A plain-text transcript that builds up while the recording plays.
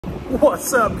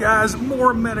What's up, guys?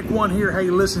 More Medic One here. Hey,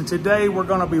 listen, today we're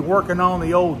going to be working on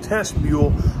the old test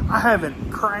mule. I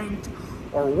haven't cranked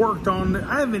or worked on it.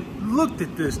 I haven't looked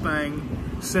at this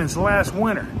thing since last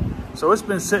winter. So it's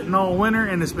been sitting all winter,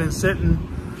 and it's been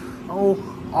sitting,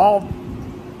 all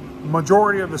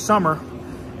majority of the summer.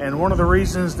 And one of the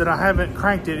reasons that I haven't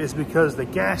cranked it is because the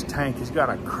gas tank has got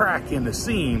a crack in the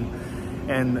seam,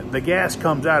 and the gas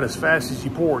comes out as fast as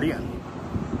you pour it in.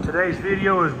 Today's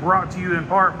video is brought to you in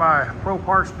part by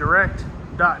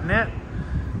ProPartsDirect.net.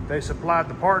 They supplied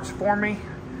the parts for me,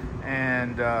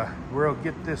 and we'll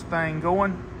get this thing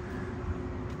going.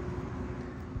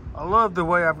 I love the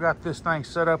way I've got this thing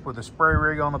set up with a spray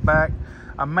rig on the back.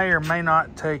 I may or may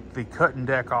not take the cutting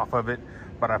deck off of it,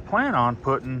 but I plan on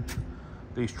putting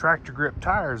these tractor grip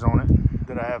tires on it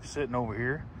that I have sitting over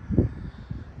here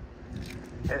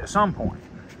at some point.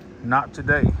 Not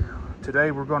today.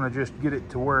 Today we're going to just get it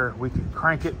to where we can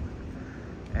crank it,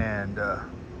 and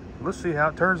let's see how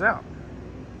it turns out.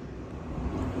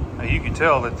 Now you can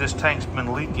tell that this tank's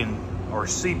been leaking or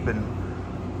seeping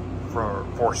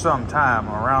for some time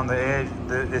around the edge.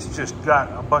 It's just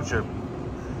got a bunch of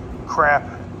crap,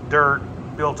 dirt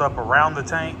built up around the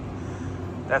tank.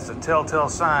 That's a telltale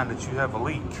sign that you have a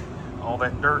leak. All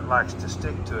that dirt likes to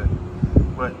stick to it.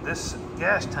 But this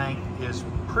gas tank is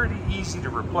pretty easy to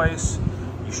replace.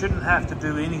 You shouldn't have to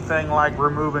do anything like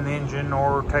remove an engine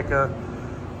or take a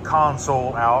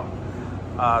console out.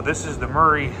 This is the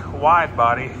Murray wide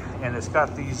body, and it's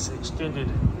got these extended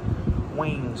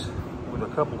wings with a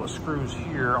couple of screws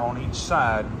here on each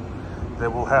side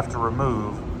that we'll have to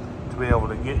remove to be able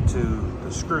to get to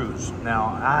the screws.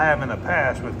 Now, I have in the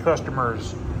past, with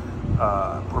customers'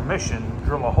 permission,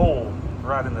 drill a hole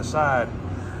right in the side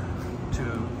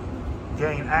to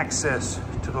gain access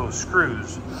to those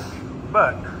screws.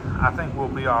 But I think we'll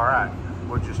be all right.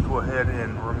 We'll just go ahead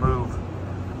and remove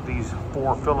these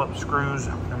 4 Phillips screws.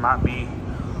 There might be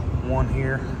one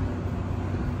here.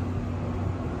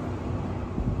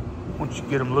 Once you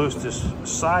get them loose, this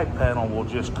side panel will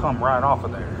just come right off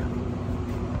of there.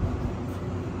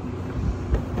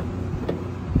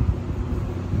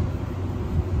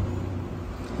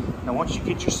 Now once you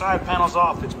get your side panels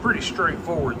off, it's pretty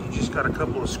straightforward. You just got a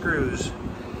couple of screws.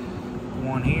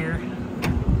 One here.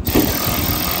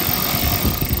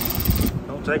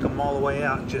 Don't take them all the way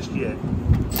out just yet.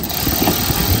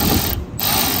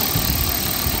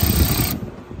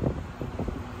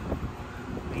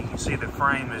 You can see the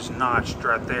frame is notched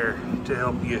right there to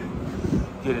help you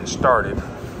get it started.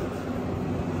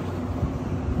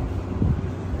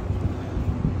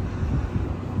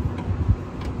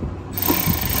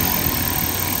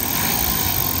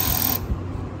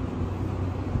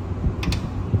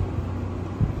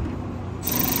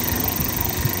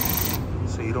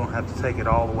 You don't have to take it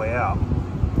all the way out.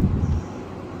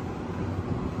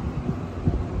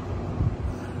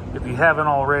 If you haven't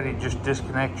already, just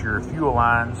disconnect your fuel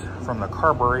lines from the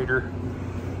carburetor.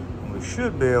 We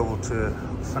should be able to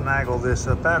finagle this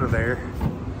up out of there.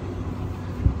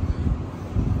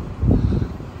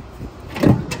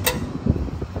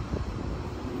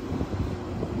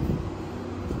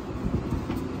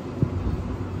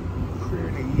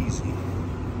 Pretty easy.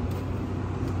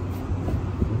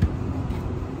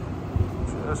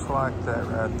 Just like that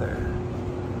right there.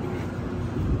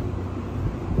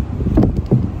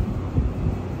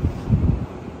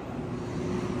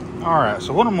 All right,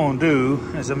 so what I'm gonna do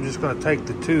is I'm just gonna take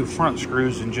the 2 front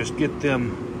screws and just get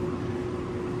them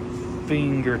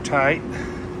finger tight.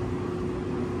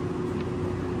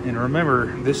 And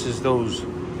remember, this is those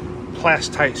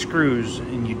Plastite screws,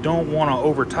 and you don't wanna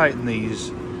over tighten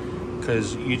these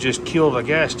because you just kill the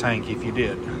gas tank if you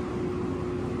did.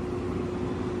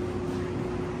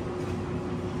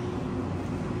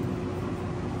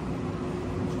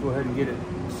 Go ahead and get it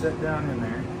set down in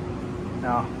there.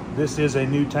 Now, this is a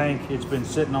new tank. It's been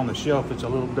sitting on the shelf. It's a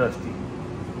little dusty.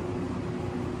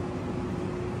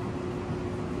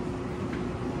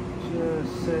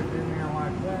 Just set it in there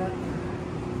like that.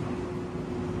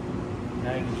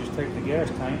 Now you can just take the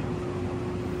gas tank,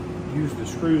 use the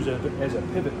screws as a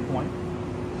pivot point.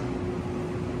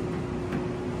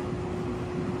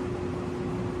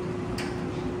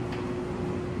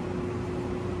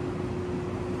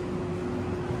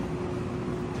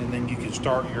 And then you can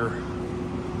start your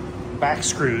back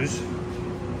screws.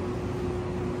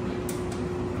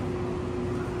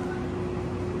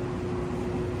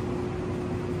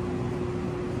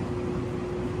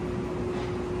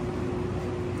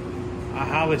 I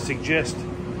highly suggest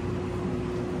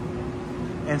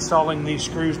installing these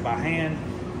screws by hand.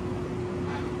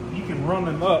 You can run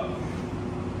them up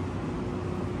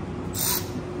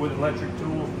with electric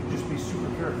tools, just be super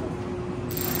careful.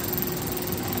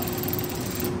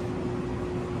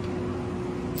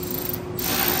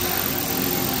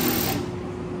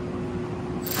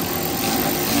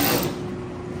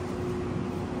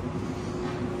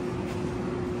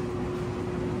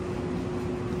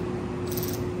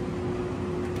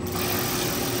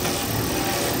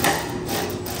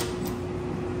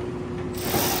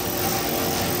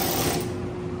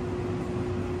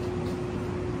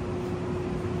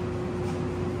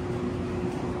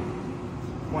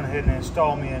 went ahead and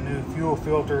installed me a new fuel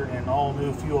filter and all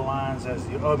new fuel lines, as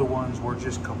the other ones were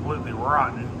just completely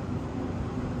rotten.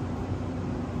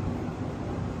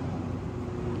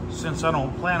 Since I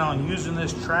don't plan on using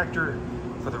this tractor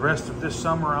for the rest of this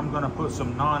summer, I'm going to put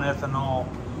some non-ethanol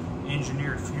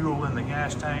engineered fuel in the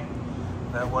gas tank.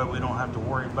 That way we don't have to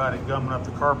worry about it gumming up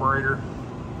the carburetor.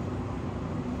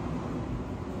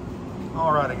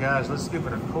 Alrighty guys, let's give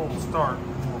it a cold start.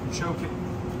 We'll choke it.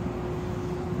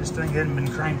 This thing hadn't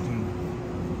been cranked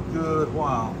in a good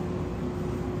while.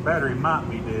 Battery might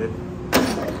be dead.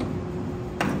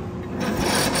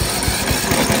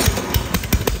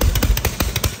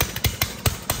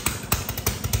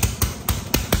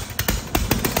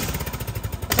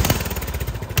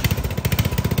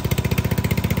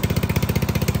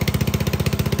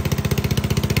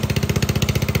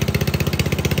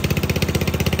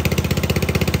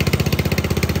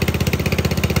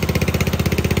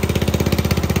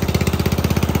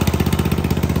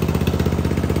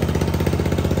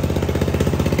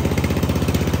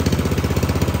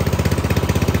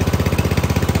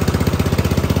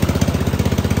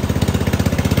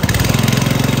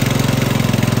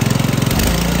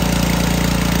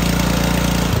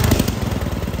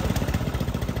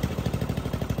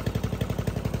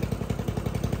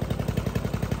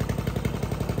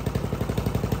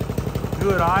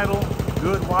 Good idle,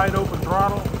 good wide open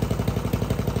throttle.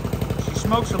 She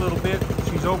smokes a little bit.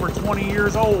 She's over 20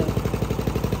 years old.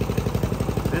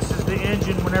 This is the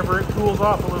engine whenever it cools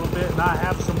off a little bit and I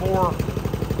have some more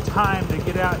time to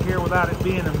get out here without it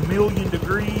being a million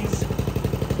degrees.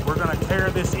 We're gonna tear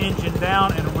this engine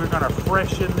down and we're gonna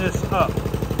freshen this up.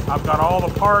 I've got all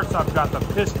the parts. I've got the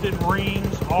piston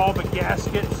rings, all the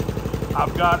gaskets.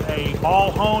 I've got a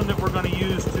ball hone that we're gonna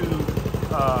use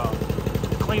to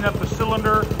clean up the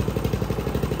cylinder,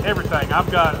 everything.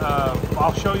 I've got,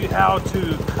 I'll show you how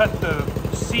to cut the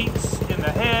seats in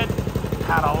the head,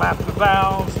 how to lap the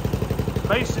valves.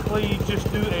 Basically,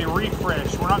 just do a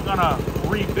refresh. We're not gonna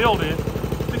rebuild it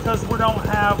because we don't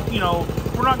have, you know,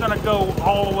 we're not gonna go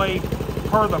all the way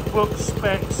per the book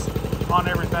specs on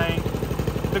everything.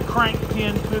 The crank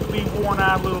pin could be worn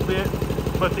out a little bit,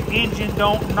 but the engine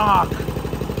don't knock.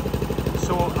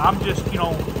 So I'm just, you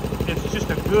know, it's just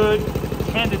a good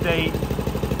candidate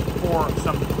for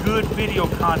some good video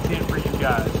content for you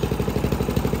guys.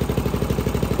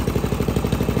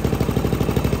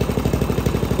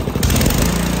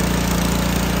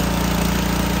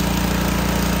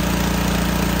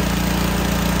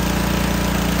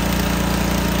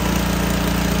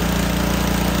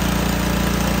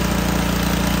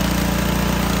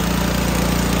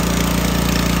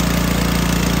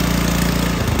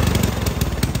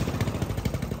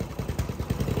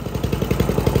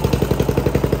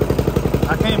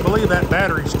 That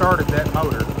battery started that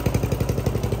motor.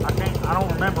 I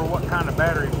don't remember what kind of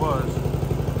battery it was.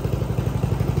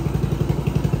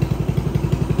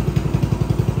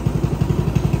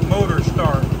 Motor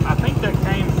start. I think that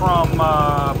came from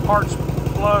Parts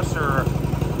Plus or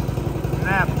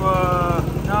Napa.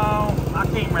 No, I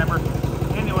can't remember.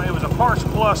 Anyway, it was a Parts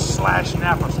Plus /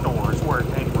 Napa store is where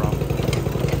it came from.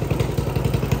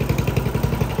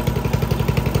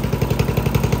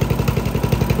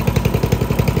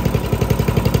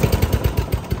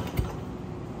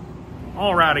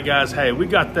 Alrighty guys, hey, we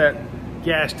got that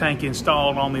gas tank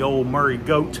installed on the old Murray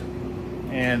Goat,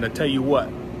 and I tell you what,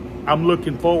 I'm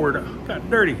looking forward, got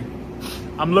dirty.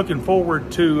 I'm looking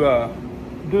forward to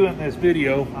doing this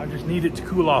video. I just need it to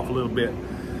cool off a little bit.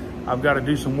 I've got to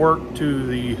do some work to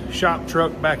the shop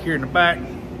truck back here in the back. You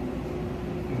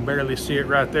can barely see it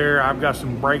right there. I've got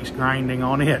some brakes grinding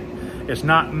on it. It's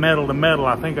not metal to metal.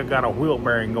 I think I got a wheel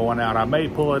bearing going out. I may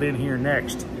pull it in here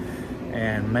next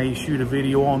and may shoot a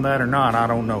video on that or not, I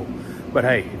don't know. But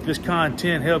hey, if this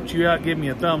content helped you out, give me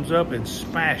a thumbs up and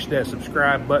smash that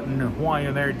subscribe button. And while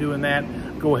you're there doing that,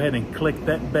 go ahead and click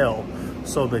that bell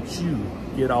so that you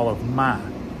get all of my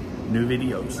new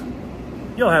videos.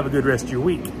 You'll have a good rest of your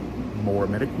week. More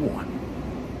Medic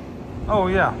 1. Oh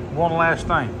yeah, one last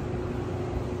thing.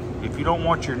 If you don't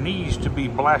want your knees to be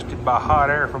blasted by hot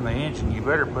air from the engine, you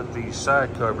better put these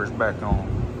side covers back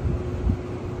on.